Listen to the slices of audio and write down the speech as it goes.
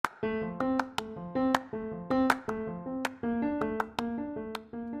Hi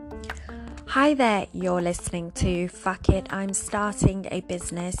there, you're listening to Fuck It, I'm Starting a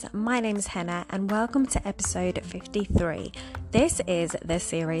Business. My name is Henna and welcome to episode 53. This is the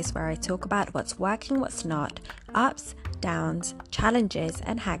series where I talk about what's working, what's not, ups, downs, challenges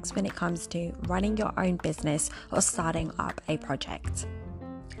and hacks when it comes to running your own business or starting up a project.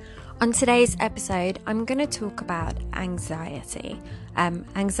 On today's episode, I'm going to talk about anxiety.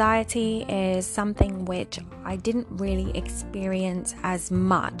 Anxiety is something which I didn't really experience as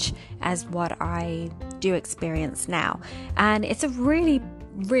much as what I do experience now. And it's a really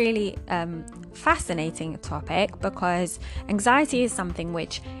fascinating topic because anxiety is something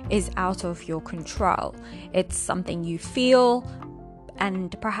which is out of your control. It's something you feel,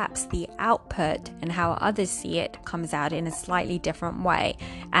 and perhaps the output and how others see it comes out in a slightly different way.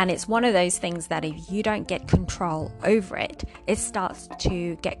 And it's one of those things that if you don't get control over it, it starts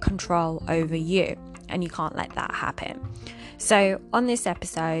to get control over you, and you can't let that happen. So on this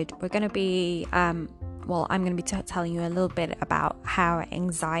episode, we're going to be, I'm going to be telling you a little bit about how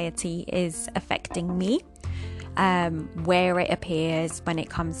anxiety is affecting me, where it appears when it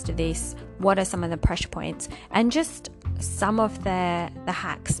comes to this, what are some of the pressure points, and just some of the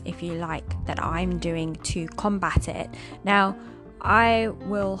hacks, if you like, that I'm doing to combat it. Now, I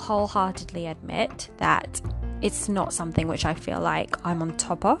will wholeheartedly admit that it's not something which I feel like I'm on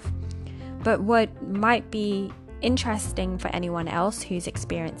top of, but what might be interesting for anyone else who's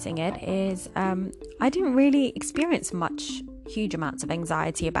experiencing it is I didn't really experience huge amounts of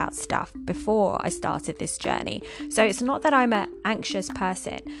anxiety about stuff before I started this journey. So it's not that I'm an anxious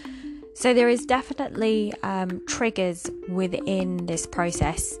person. So there is definitely triggers within this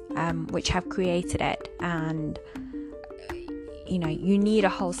process which have created it, and you need a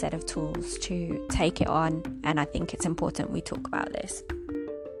whole set of tools to take it on, and I think it's important we talk about this.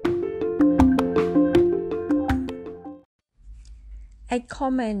 A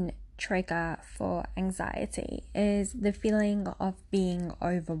common trigger for anxiety is the feeling of being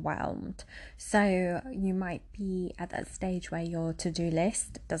overwhelmed. So you might be at that stage where your to-do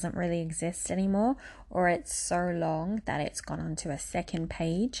list doesn't really exist anymore, or it's so long that it's gone onto a second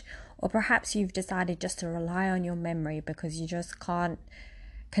page, or perhaps you've decided just to rely on your memory because you just can't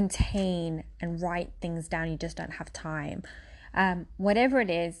contain and write things down. You just don't have time. Whatever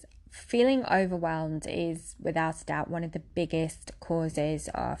it is, feeling overwhelmed is without a doubt one of the biggest causes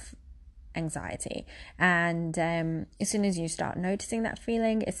of anxiety, and as soon as you start noticing that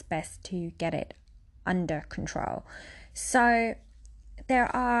feeling, it's best to get it under control. So there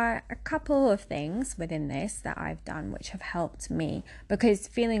are a couple of things within this that I've done which have helped me, because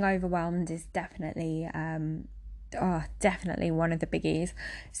feeling overwhelmed is definitely one of the biggies.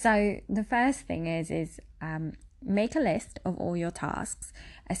 So the first thing is make a list of all your tasks,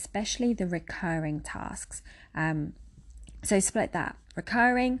 especially the recurring tasks. So split that,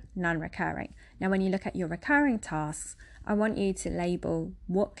 recurring, non-recurring. Now, when you look at your recurring tasks, I want you to label,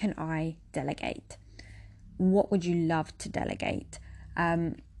 what can I delegate? What would you love to delegate?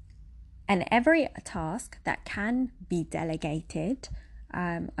 And every task that can be delegated,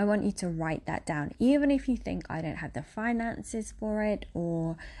 I want you to write that down. Even if you think I don't have the finances for it,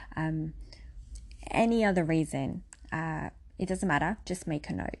 or any other reason, it doesn't matter, just make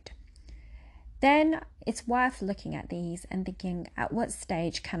a note. Then it's worth looking at these and thinking, at what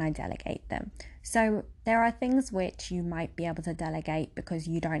stage can I delegate them? So there are things which you might be able to delegate because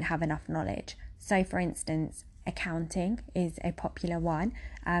you don't have enough knowledge. So for instance, accounting is a popular one.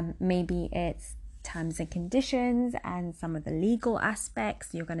 Maybe it's terms and conditions and some of the legal aspects.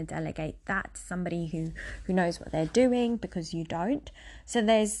 You're going to delegate that to somebody who knows what they're doing because you don't. So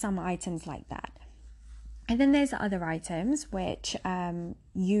there's some items like that. And then there's other items which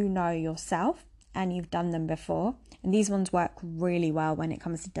you know yourself and you've done them before, and these ones work really well when it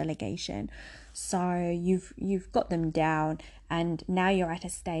comes to delegation. So you've got them down, and now you're at a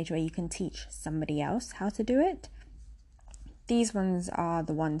stage where you can teach somebody else how to do it. These ones are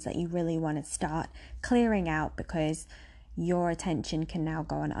the ones that you really want to start clearing out, because your attention can now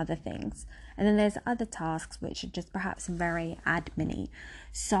go on other things. And then there's other tasks which are just perhaps very admin-y.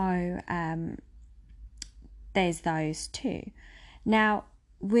 So there's those too. Now,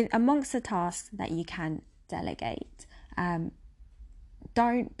 amongst the tasks that you can delegate,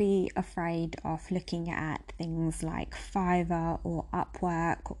 don't be afraid of looking at things like Fiverr or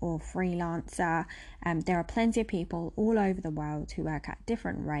Upwork or Freelancer. There are plenty of people all over the world who work at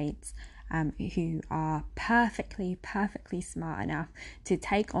different rates, who are perfectly smart enough to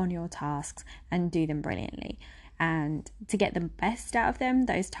take on your tasks and do them brilliantly. And to get the best out of them,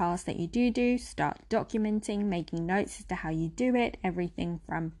 those tasks that you do, start documenting, making notes as to how you do it, everything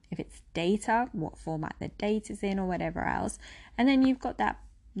from if it's data, what format the data's in or whatever else. And then you've got that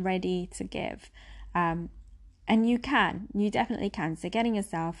ready to give. And you definitely can. So getting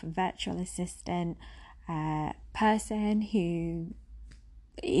yourself a virtual assistant person who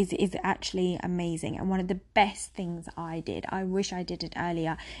is actually amazing, and one of the best things I did. I wish I did it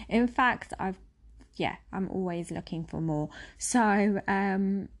earlier. In fact, I'm always looking for more. So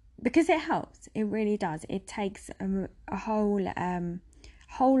because it helps, it really does. It takes a whole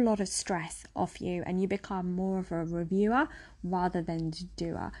lot of stress off you, and you become more of a reviewer rather than a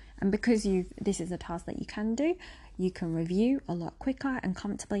doer. And because this is a task that you can do, you can review a lot quicker and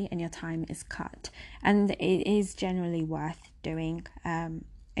comfortably, and your time is cut. And it is generally worth doing, and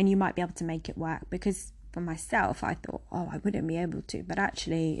you might be able to make it work, because for myself, I thought, I wouldn't be able to, but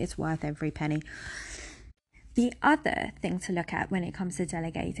actually it's worth every penny. The other thing to look at when it comes to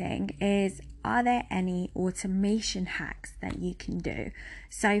delegating is, are there any automation hacks that you can do?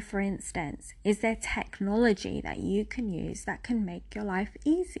 So for instance, is there technology that you can use that can make your life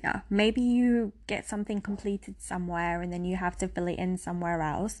easier? Maybe you get something completed somewhere and then you have to fill it in somewhere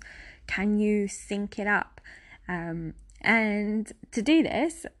else. Can you sync it up? And to do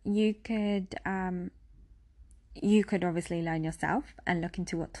this, you could obviously learn yourself and look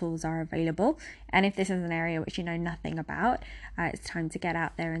into what tools are available. And if this is an area which you know nothing about, it's time to get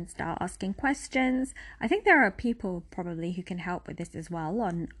out there and start asking questions. I think there are people probably who can help with this as well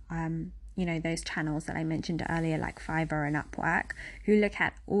on those channels that I mentioned earlier, like Fiverr and Upwork, who look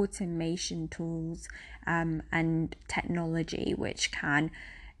at automation tools and technology which can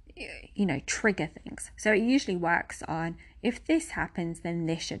trigger things. So it usually works on, if this happens, then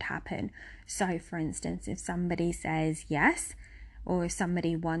this should happen. So for instance, if somebody says yes, or if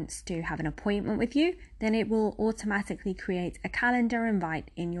somebody wants to have an appointment with you, then it will automatically create a calendar invite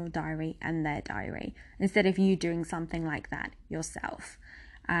in your diary and their diary, instead of you doing something like that yourself.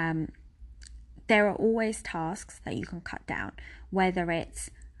 There are always tasks that you can cut down, whether it's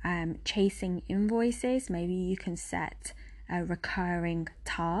chasing invoices. Maybe you can set a recurring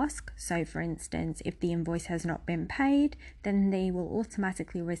task. So for instance, if the invoice has not been paid, then they will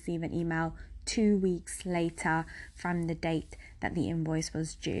automatically receive an email 2 weeks later from the date that the invoice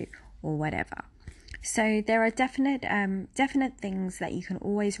was due, or whatever. So there are definite things that you can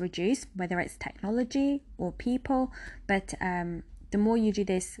always reduce, whether it's technology or people, but the more you do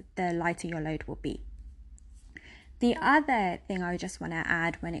this, the lighter your load will be. The other thing I just want to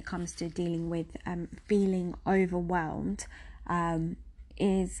add when it comes to dealing with feeling overwhelmed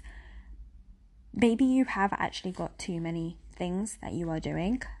is, maybe you have actually got too many things that you are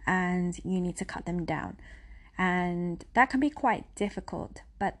doing and you need to cut them down. And that can be quite difficult.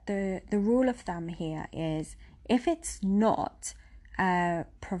 But the rule of thumb here is, if it's not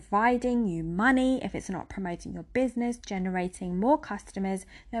providing you money, if it's not promoting your business, generating more customers,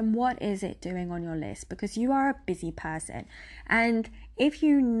 then what is it doing on your list? Because you are a busy person. And if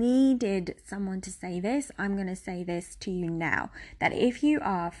you needed someone to say this, I'm going to say this to you now, that if you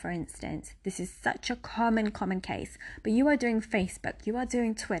are, for instance, this is such a common case, but you are doing Facebook, you are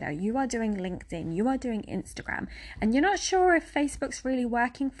doing Twitter, you are doing LinkedIn, you are doing Instagram, and you're not sure if Facebook's really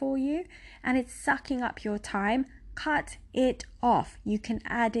working for you and it's sucking up your time, cut it off. You can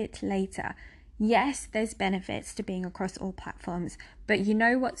add it later. Yes, there's benefits to being across all platforms, but you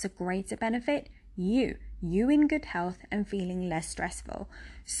know what's a greater benefit? You in good health and feeling less stressful.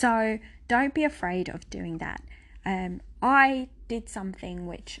 So don't be afraid of doing that. I did something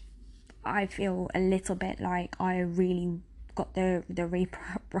which I feel a little bit like I really got the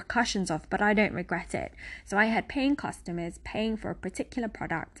repercussions of, but I don't regret it. So I had paying customers paying for a particular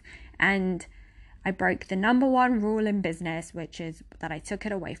product, and I broke the number one rule in business, which is that I took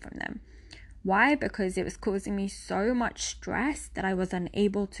it away from them. Why? Because it was causing me so much stress that I was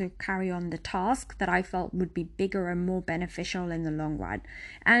unable to carry on the task that I felt would be bigger and more beneficial in the long run.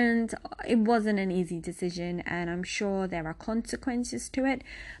 And it wasn't an easy decision, and I'm sure there are consequences to it,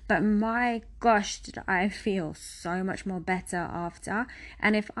 but my gosh, did I feel so much more better after.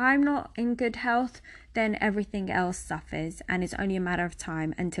 And if I'm not in good health, then everything else suffers, and it's only a matter of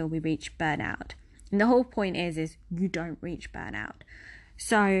time until we reach burnout. And the whole point is you don't reach burnout.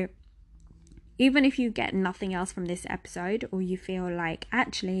 So even if you get nothing else from this episode, or you feel like,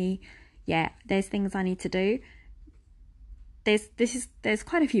 actually, there's things I need to do, there's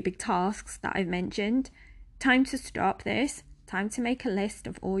quite a few big tasks that I've mentioned. Time to stop this. Time to make a list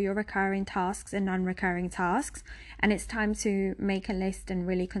of all your recurring tasks and non-recurring tasks. And it's time to make a list and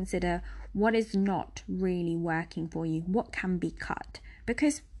really consider what is not really working for you, what can be cut.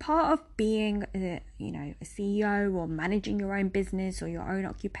 because part of being a CEO or managing your own business or your own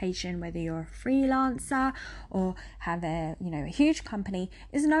occupation, whether you're a freelancer or have a huge company,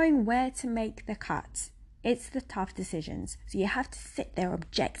 is knowing where to make the cuts. It's the tough decisions. So you have to sit there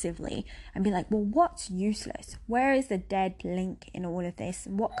objectively and be like, well, what's useless? Where is the dead link in all of this?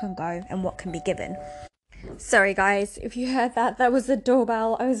 What can go and what can be given? Sorry guys, if you heard that, that was the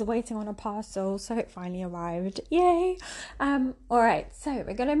doorbell. I was waiting on a parcel, so it finally arrived. Yay! Alright, so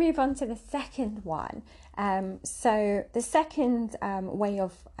we're going to move on to the second one. So the second way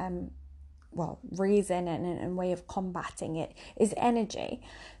of reason and way of combating it is energy.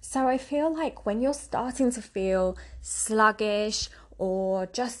 So I feel like when you're starting to feel sluggish or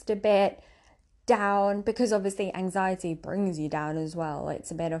just a bit down, because obviously anxiety brings you down as well.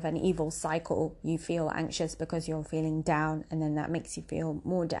 It's a bit of an evil cycle. You feel anxious because you're feeling down, and then that makes you feel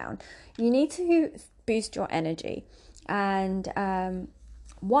more down. You need to boost your energy. And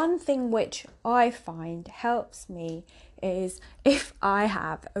one thing which I find helps me is if I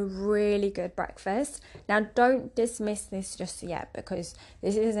have a really good breakfast. Now, don't dismiss this just yet, because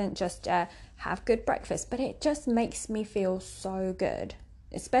this isn't just a have good breakfast, but it just makes me feel so good,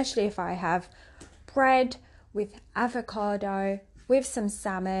 especially if I have bread with avocado, with some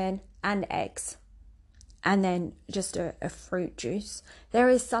salmon and eggs, and then just a fruit juice. There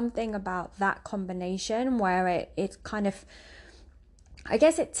is something about that combination where it kind of, I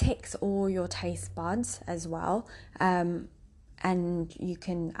guess it ticks all your taste buds as well. And you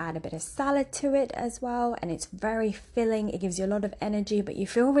can add a bit of salad to it as well, and it's very filling. It gives you a lot of energy, but you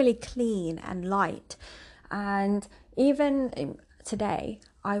feel really clean and light. And even today,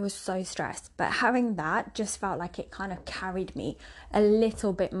 I was so stressed, but having that just felt like it kind of carried me a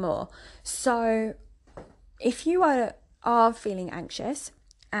little bit more. So if you are feeling anxious,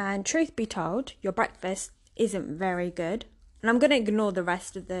 and truth be told, your breakfast isn't very good, and I'm going to ignore the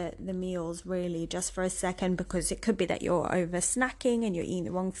rest of the meals really just for a second, because it could be that you're over snacking and you're eating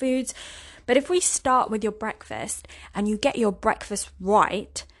the wrong foods. But if we start with your breakfast and you get your breakfast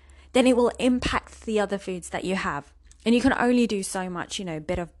right, then it will impact the other foods that you have. And you can only do so much,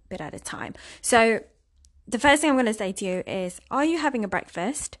 bit at a time. So the first thing I'm going to say to you is, are you having a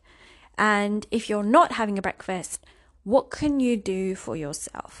breakfast? And if you're not having a breakfast, what can you do for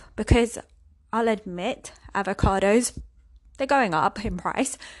yourself? Because I'll admit, avocados, they're going up in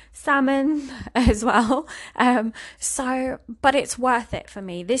price. Salmon as well. But it's worth it for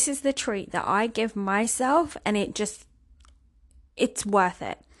me. This is the treat that I give myself, and it's worth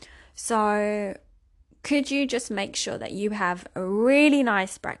it. So could you just make sure that you have a really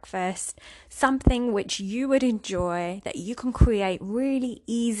nice breakfast, something which you would enjoy, that you can create really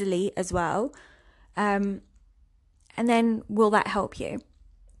easily as well? And then will that help you?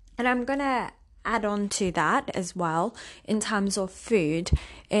 And I'm going to add on to that as well in terms of food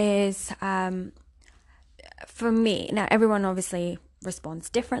is, for me, now everyone obviously responds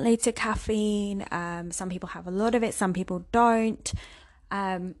differently to caffeine. Some people have a lot of it, some people don't.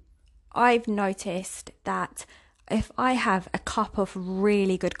 I've noticed that if I have a cup of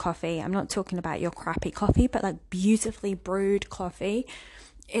really good coffee, I'm not talking about your crappy coffee, but like beautifully brewed coffee,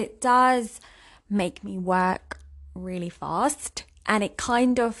 it does make me work really fast, and it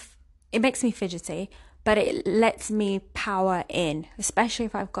makes me fidgety, but it lets me power in, especially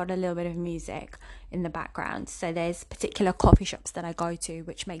if I've got a little bit of music in the background. So there's particular coffee shops that I go to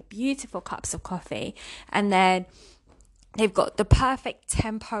which make beautiful cups of coffee, and then they've got the perfect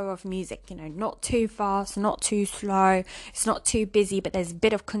tempo of music, not too fast, not too slow. It's not too busy, but there's a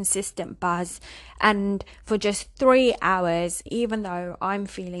bit of consistent buzz. And for just 3 hours, even though I'm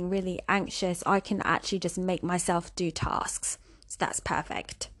feeling really anxious, I can actually just make myself do tasks. So that's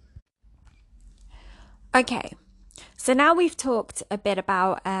perfect. Okay, so now we've talked a bit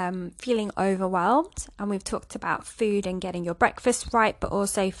about feeling overwhelmed, and we've talked about food and getting your breakfast right, but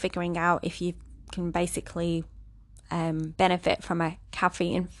also figuring out if you can basically benefit from a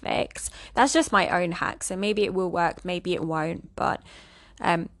caffeine fix. That's just my own hack, so maybe it will work, maybe it won't, but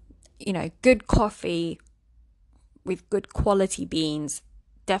good coffee with good quality beans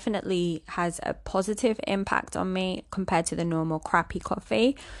definitely has a positive impact on me compared to the normal crappy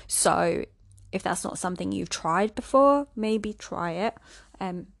coffee. So if that's not something you've tried before, maybe try it.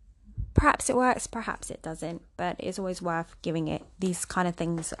 Perhaps it works, perhaps it doesn't, but it's always worth giving it these kind of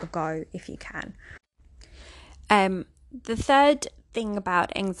things a go if you can. The third thing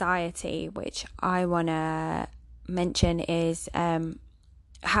about anxiety, which I want to mention, is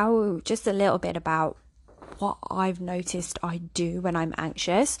just a little bit about what I've noticed I do when I'm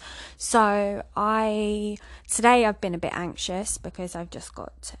anxious. So today I've been a bit anxious because I've just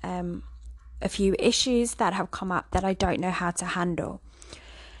got a few issues that have come up that I don't know how to handle.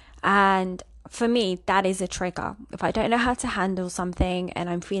 And for me, that is a trigger. If I don't know how to handle something and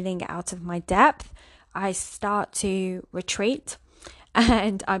I'm feeling out of my depth, I start to retreat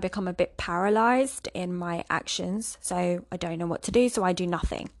and I become a bit paralyzed in my actions. So I don't know what to do, so I do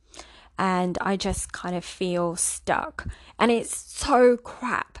nothing. And I just kind of feel stuck. And it's so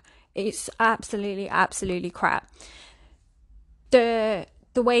crap. It's absolutely, absolutely crap. The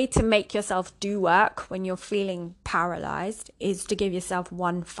way to make yourself do work when you're feeling paralyzed is to give yourself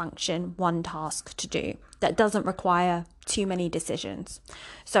one function, one task to do that doesn't require too many decisions.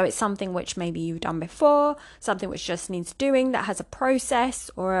 So it's something which maybe you've done before, something which just needs doing, that has a process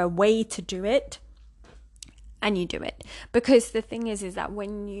or a way to do it, and you do it. Because the thing is that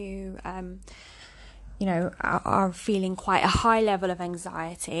when you are feeling quite a high level of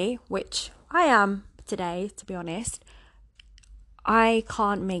anxiety, which I am today, to be honest, I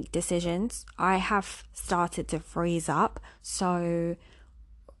can't make decisions. I have started to freeze up. So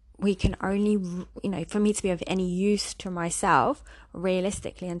we can only, for me to be of any use to myself,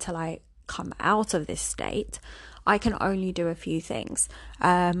 realistically, until I come out of this state, I can only do a few things.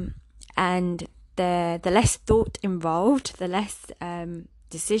 And the less thought involved, the less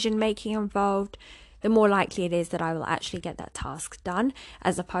decision making involved, the more likely it is that I will actually get that task done,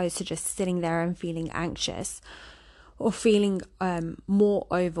 as opposed to just sitting there and feeling anxious or feeling more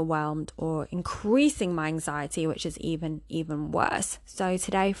overwhelmed or increasing my anxiety, which is even worse. So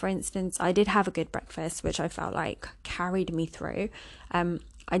today, for instance, I did have a good breakfast, which I felt like carried me through.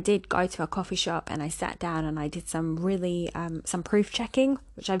 I did go to a coffee shop and I sat down and I did some proof checking,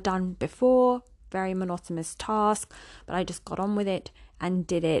 which I've done before. Very monotonous task, but I just got on with it and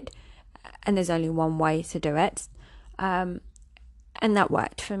did it. And there's only one way to do it. And that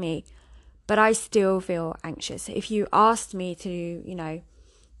worked for me. But I still feel anxious. If you asked me to,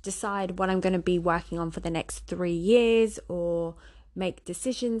 decide what I'm going to be working on for the next 3 years or make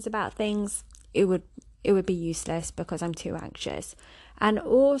decisions about things, it would be useless because I'm too anxious. And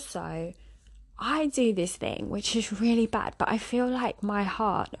also, I do this thing, which is really bad, but I feel like my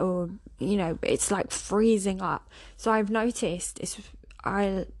heart it's like freezing up. So I've noticed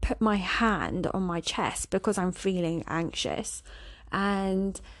I put my hand on my chest because I'm feeling anxious.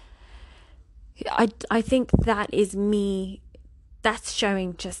 And I think that is me. That's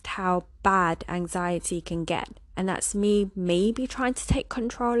showing just how bad anxiety can get. And that's me maybe trying to take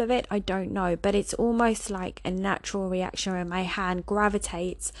control of it. I don't know. But it's almost like a natural reaction where my hand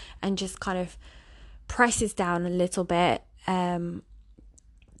gravitates and just kind of presses down a little bit, like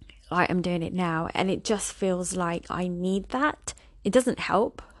I'm doing it now. And it just feels like I need that. It doesn't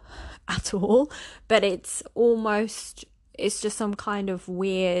help at all. But it's just some kind of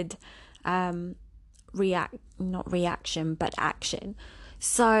weird not reaction, but action.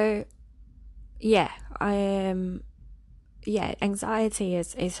 So anxiety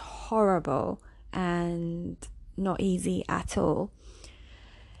is horrible and not easy at all.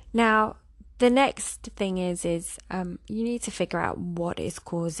 Now, the next thing is you need to figure out what is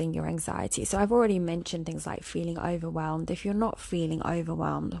causing your anxiety. So I've already mentioned things like feeling overwhelmed. If you're not feeling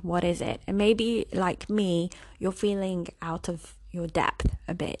overwhelmed, what is it? And maybe like me, you're feeling out of your depth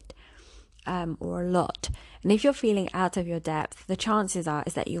a bit. Or a lot. And if you're feeling out of your depth, the chances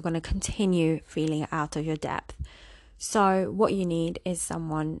is that you're going to continue feeling out of your depth. So what you need is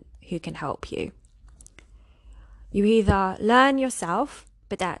someone who can help you. You either learn yourself,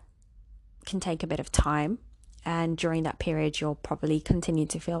 but that can take a bit of time, and during that period you'll probably continue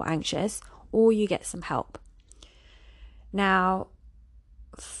to feel anxious, or you get some help. Now,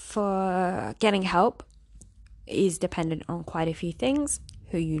 for getting help is dependent on quite a few things.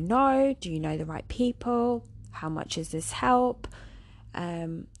 Who you know, do you know the right people? How much is this help?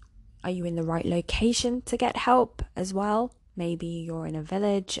 Are you in the right location to get help as well? Maybe you're in a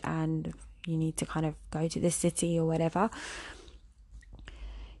village and you need to kind of go to the city or whatever.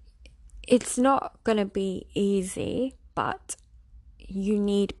 It's not going to be easy, but you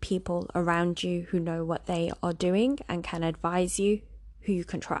need people around you who know what they are doing and can advise you, who you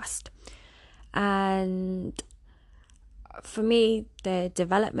can trust. And for me, the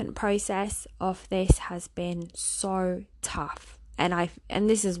development process of this has been so tough. And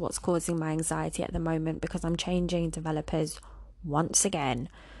this is what's causing my anxiety at the moment, because I'm changing developers once again,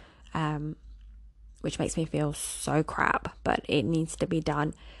 which makes me feel so crap, but it needs to be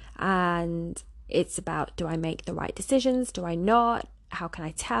done. And it's about, do I make the right decisions? Do I not? How can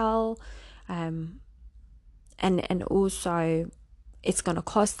I tell? And also, it's going to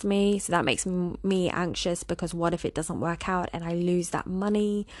cost me, so that makes me anxious, because what if it doesn't work out and I lose that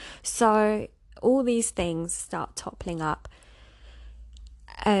money? So all these things start toppling up,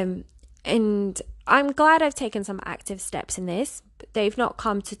 and I'm glad I've taken some active steps in this. They've not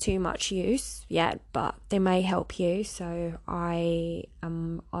come to too much use yet, but they may help you. So I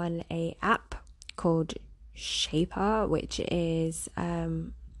am on a app called Shaper, which is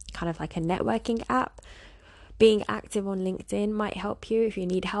kind of like a networking app. Being active on LinkedIn might help you. If you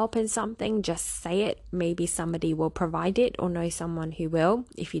need help in something, just say it. Maybe somebody will provide it or know someone who will.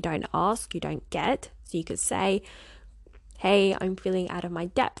 If you don't ask, you don't get. So you could say, hey, I'm feeling out of my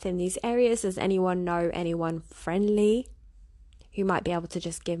depth in these areas. Does anyone know anyone friendly who might be able to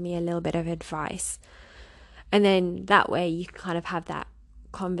just give me a little bit of advice? And then that way you can kind of have that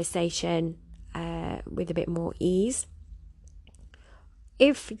conversation with a bit more ease.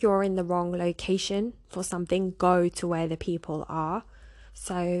 If you're in the wrong location for something, go to where the people are.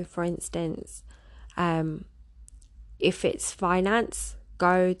 So, for instance, if it's finance,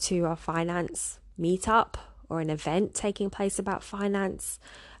 go to a finance meetup or an event taking place about finance.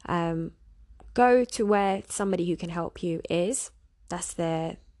 Go to where somebody who can help you is. That's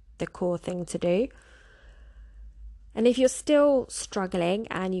the core thing to do. And if you're still struggling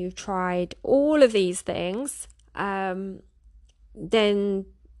and you've tried all of these things, then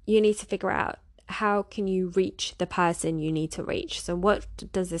you need to figure out how can you reach the person you need to reach. So what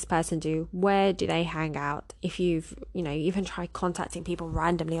does this person do? Where do they hang out? If you've, even tried contacting people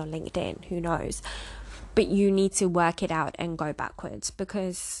randomly on LinkedIn, who knows? But you need to work it out and go backwards,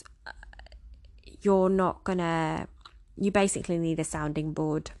 because you basically need a sounding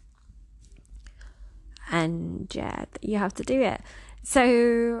board. And yeah, you have to do it.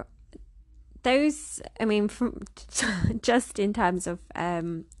 So those, from just in terms of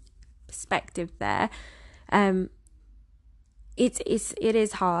perspective there, it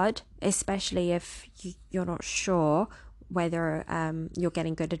is hard, especially if you're not sure whether you're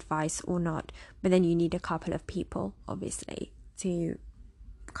getting good advice or not. But then you need a couple of people, obviously, to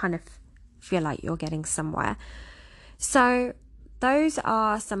kind of feel like you're getting somewhere. So those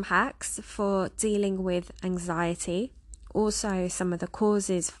are some hacks for dealing with anxiety. Also, some of the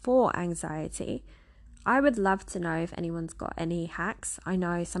causes for anxiety. I would love to know if anyone's got any hacks. I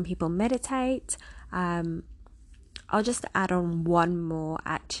know some people meditate. I'll just add on one more,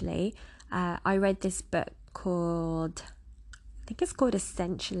 actually. I read this book called, I think it's called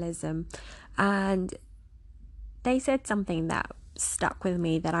Essentialism. And they said something that stuck with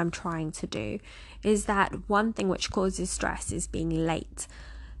me that I'm trying to do, is that one thing which causes stress is being late.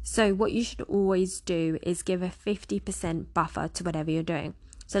 So what you should always do is give a 50% buffer to whatever you're doing.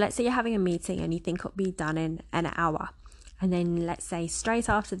 So let's say you're having a meeting and you think it'll be done in an hour. And then let's say straight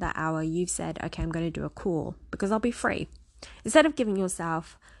after that hour, you've said, okay, I'm going to do a call because I'll be free. Instead of giving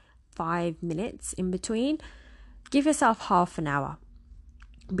yourself 5 minutes in between, give yourself half an hour.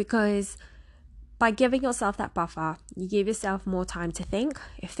 Because by giving yourself that buffer, you give yourself more time to think.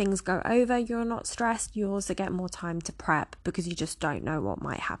 If things go over, you're not stressed. You also get more time to prep because you just don't know what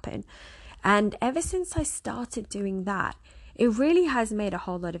might happen. And ever since I started doing that, it really has made a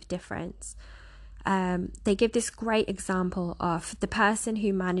whole lot of difference. They give this great example of the person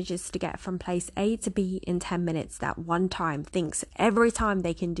who manages to get from place A to B in 10 minutes that one time, thinks every time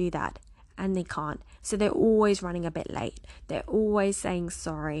they can do that, and they can't. So they're always running a bit late. They're always saying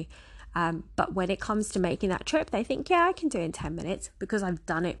sorry. But when it comes to making that trip, they think, yeah, I can do it in 10 minutes because I've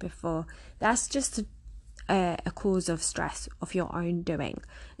done it before. That's just a cause of stress of your own doing.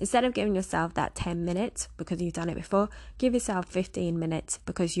 Instead of giving yourself that 10 minutes because you've done it before, give yourself 15 minutes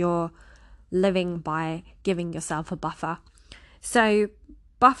because you're living by giving yourself a buffer. So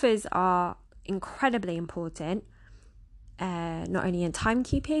buffers are incredibly important, not only in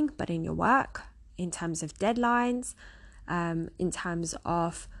timekeeping, but in your work, in terms of deadlines, in terms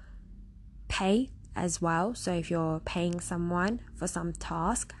of pay as well. So if you're paying someone for some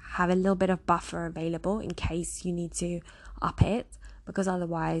task, have a little bit of buffer available in case you need to up it, because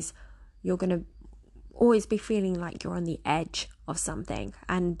otherwise you're going to always be feeling like you're on the edge of something,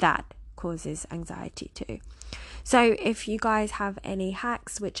 and that causes anxiety too. So if you guys have any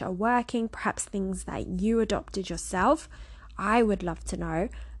hacks which are working, perhaps things that you adopted yourself, I would love to know,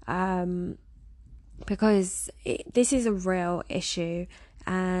 because this is a real issue,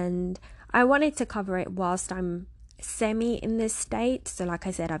 and I wanted to cover it whilst I'm semi in this state. So like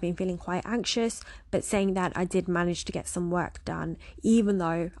I said, I've been feeling quite anxious, but saying that, I did manage to get some work done, even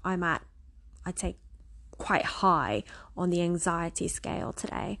though I'm at, I'd say, quite high on the anxiety scale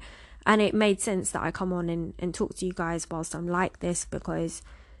today. And it made sense that I come on and talk to you guys whilst I'm like this, because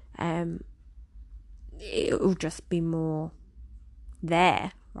it will just be more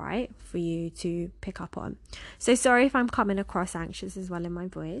there, right, for you to pick up on. So sorry if I'm coming across anxious as well in my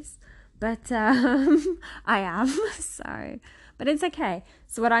voice, but I am. So, but it's okay.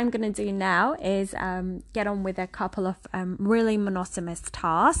 So what I'm going to do now is get on with a couple of really monotonous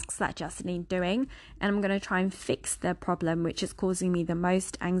tasks that just need doing, and I'm going to try and fix the problem which is causing me the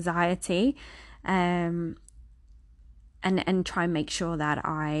most anxiety, and try and make sure that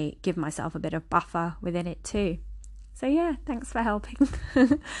I give myself a bit of buffer within it too. So yeah, thanks for helping.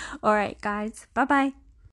 All right, guys, bye bye.